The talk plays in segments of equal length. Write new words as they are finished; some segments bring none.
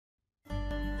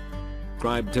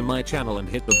subscribe to my channel and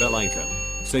hit the bell icon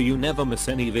so you never miss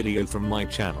any video from my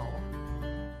channel.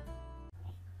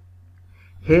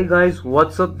 Hey guys,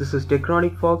 what's up? This is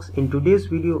Techronic Fox. In today's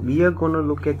video we are gonna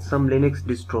look at some Linux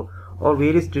distro or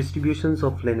various distributions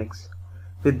of Linux.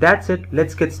 With that said,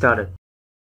 let's get started.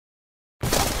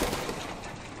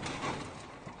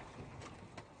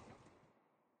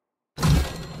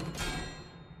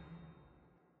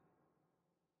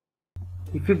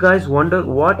 If you guys wonder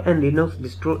what a Linux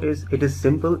distro is, it is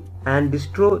simple, and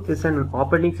distro is an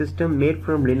operating system made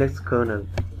from Linux kernel.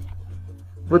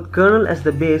 With kernel as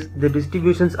the base, the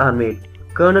distributions are made.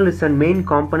 Kernel is a main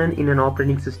component in an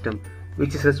operating system,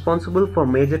 which is responsible for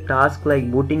major tasks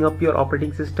like booting up your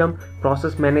operating system,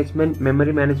 process management,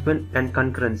 memory management, and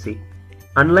concurrency.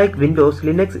 Unlike Windows,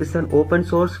 Linux is an open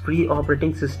source free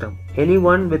operating system.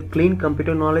 Anyone with clean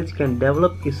computer knowledge can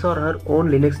develop his or her own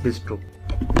Linux distro.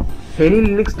 Any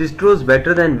Linux distro is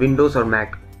better than Windows or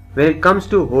Mac when it comes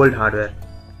to old hardware.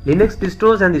 Linux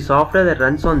distros and the software that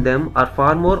runs on them are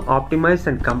far more optimized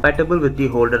and compatible with the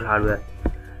older hardware.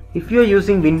 If you are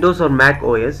using Windows or Mac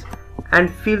OS and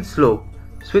feel slow,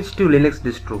 switch to Linux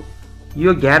distro.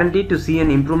 You are guaranteed to see an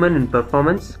improvement in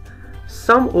performance.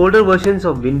 Some older versions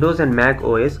of Windows and Mac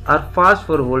OS are fast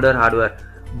for older hardware,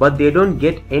 but they don't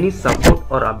get any support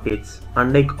or updates,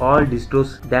 unlike all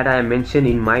distros that I mentioned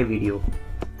in my video.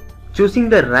 Choosing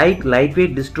the right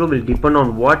lightweight distro will depend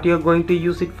on what you are going to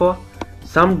use it for.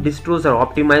 Some distros are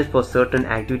optimized for certain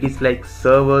activities like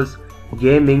servers,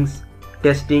 gamings,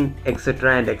 testing,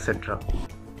 etc. and etc.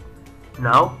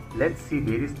 Now let's see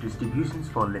various distributions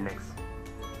for Linux.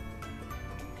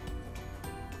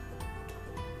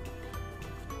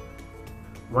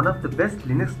 One of the best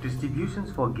Linux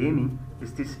distributions for gaming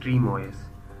is the StreamOS.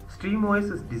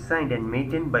 StreamOS is designed and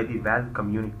maintained by the Valve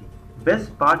community.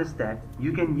 Best part is that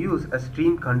you can use a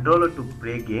Stream controller to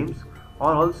play games,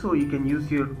 or also you can use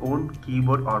your own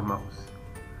keyboard or mouse.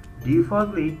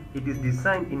 Defaultly, it is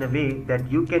designed in a way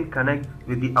that you can connect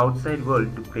with the outside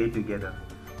world to play together.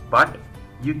 But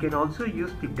you can also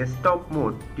use the desktop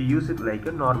mode to use it like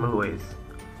a normal OS.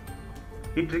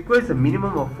 It requires a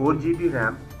minimum of 4 GB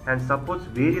RAM and supports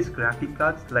various graphic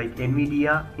cards like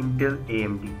NVIDIA, Intel,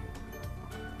 AMD.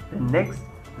 The next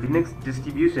Linux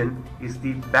distribution is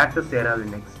the Battlesera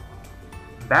Linux.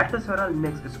 Battlesera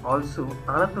Linux is also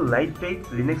another lightweight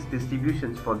Linux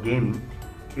distribution for gaming.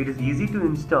 It is easy to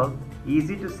install,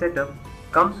 easy to set up,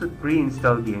 comes with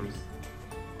pre-installed games.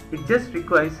 It just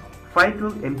requires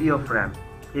 512 MB of RAM.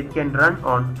 It can run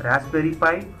on Raspberry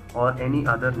Pi or any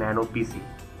other nano PC.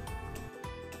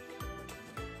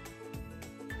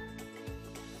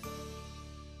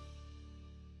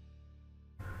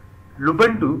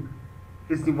 Ubuntu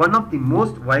is one of the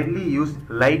most widely used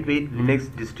lightweight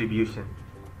Linux distribution.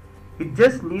 It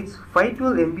just needs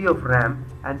 512 MB of RAM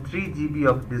and 3 GB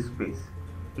of disk space.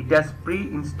 It has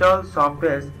pre-installed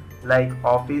softwares like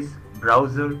Office,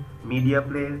 browser, media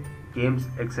player, games,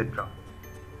 etc.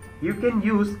 You can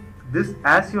use this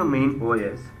as your main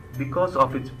OS because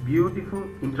of its beautiful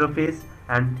interface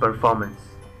and performance.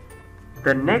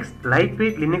 The next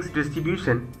lightweight Linux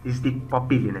distribution is the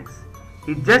Puppy Linux.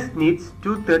 It just needs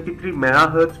 233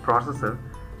 MHz processor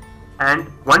and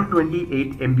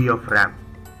 128 MB of RAM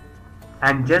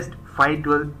and just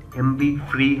 512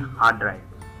 MB free hard drive.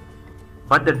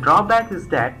 But the drawback is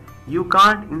that you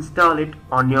can't install it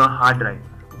on your hard drive,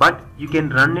 but you can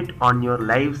run it on your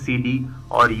live CD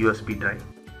or USB drive.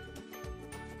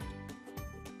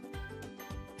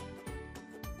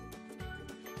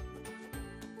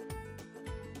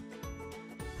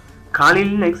 Kali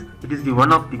Linux, it is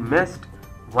one of the most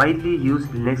widely used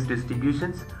Linux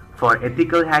distributions for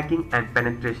ethical hacking and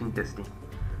penetration testing.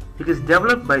 It is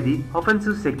developed by the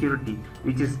Offensive Security,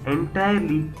 which is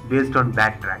entirely based on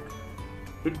Backtrack.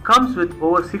 It comes with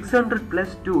over 600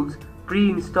 plus tools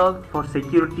pre-installed for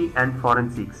security and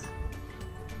forensics.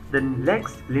 The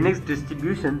next Linux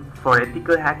distribution for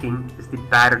ethical hacking is the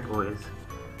Parrot OS.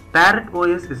 Parrot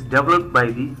OS is developed by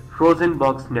the Frozen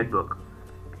Box Network.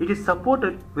 It is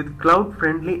supported with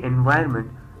cloud-friendly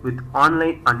environment with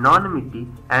online anonymity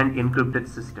and encrypted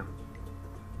system.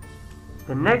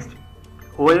 The next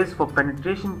OS for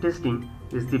penetration testing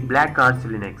is the Black Arch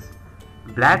Linux.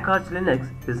 Black Arch Linux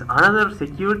is another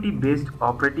security-based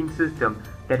operating system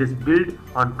that is built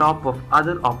on top of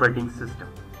other operating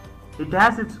systems. It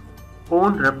has its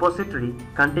own repository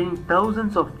containing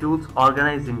thousands of tools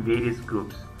organized in various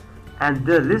groups, and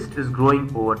the list is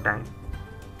growing over time.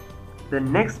 The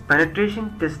next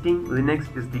penetration testing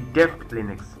Linux is the Deft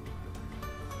Linux.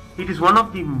 It is one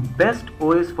of the best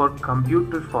OS for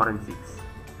computer forensics.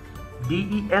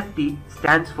 DEFT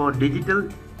stands for Digital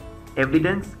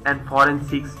Evidence and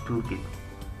Forensics Toolkit.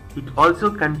 It also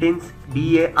contains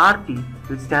DART,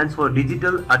 which stands for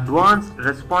Digital Advanced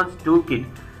Response Toolkit,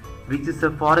 which is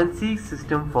a forensic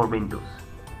system for Windows.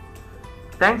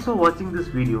 Thanks for watching this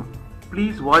video.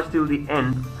 Please watch till the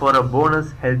end for a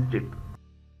bonus help tip.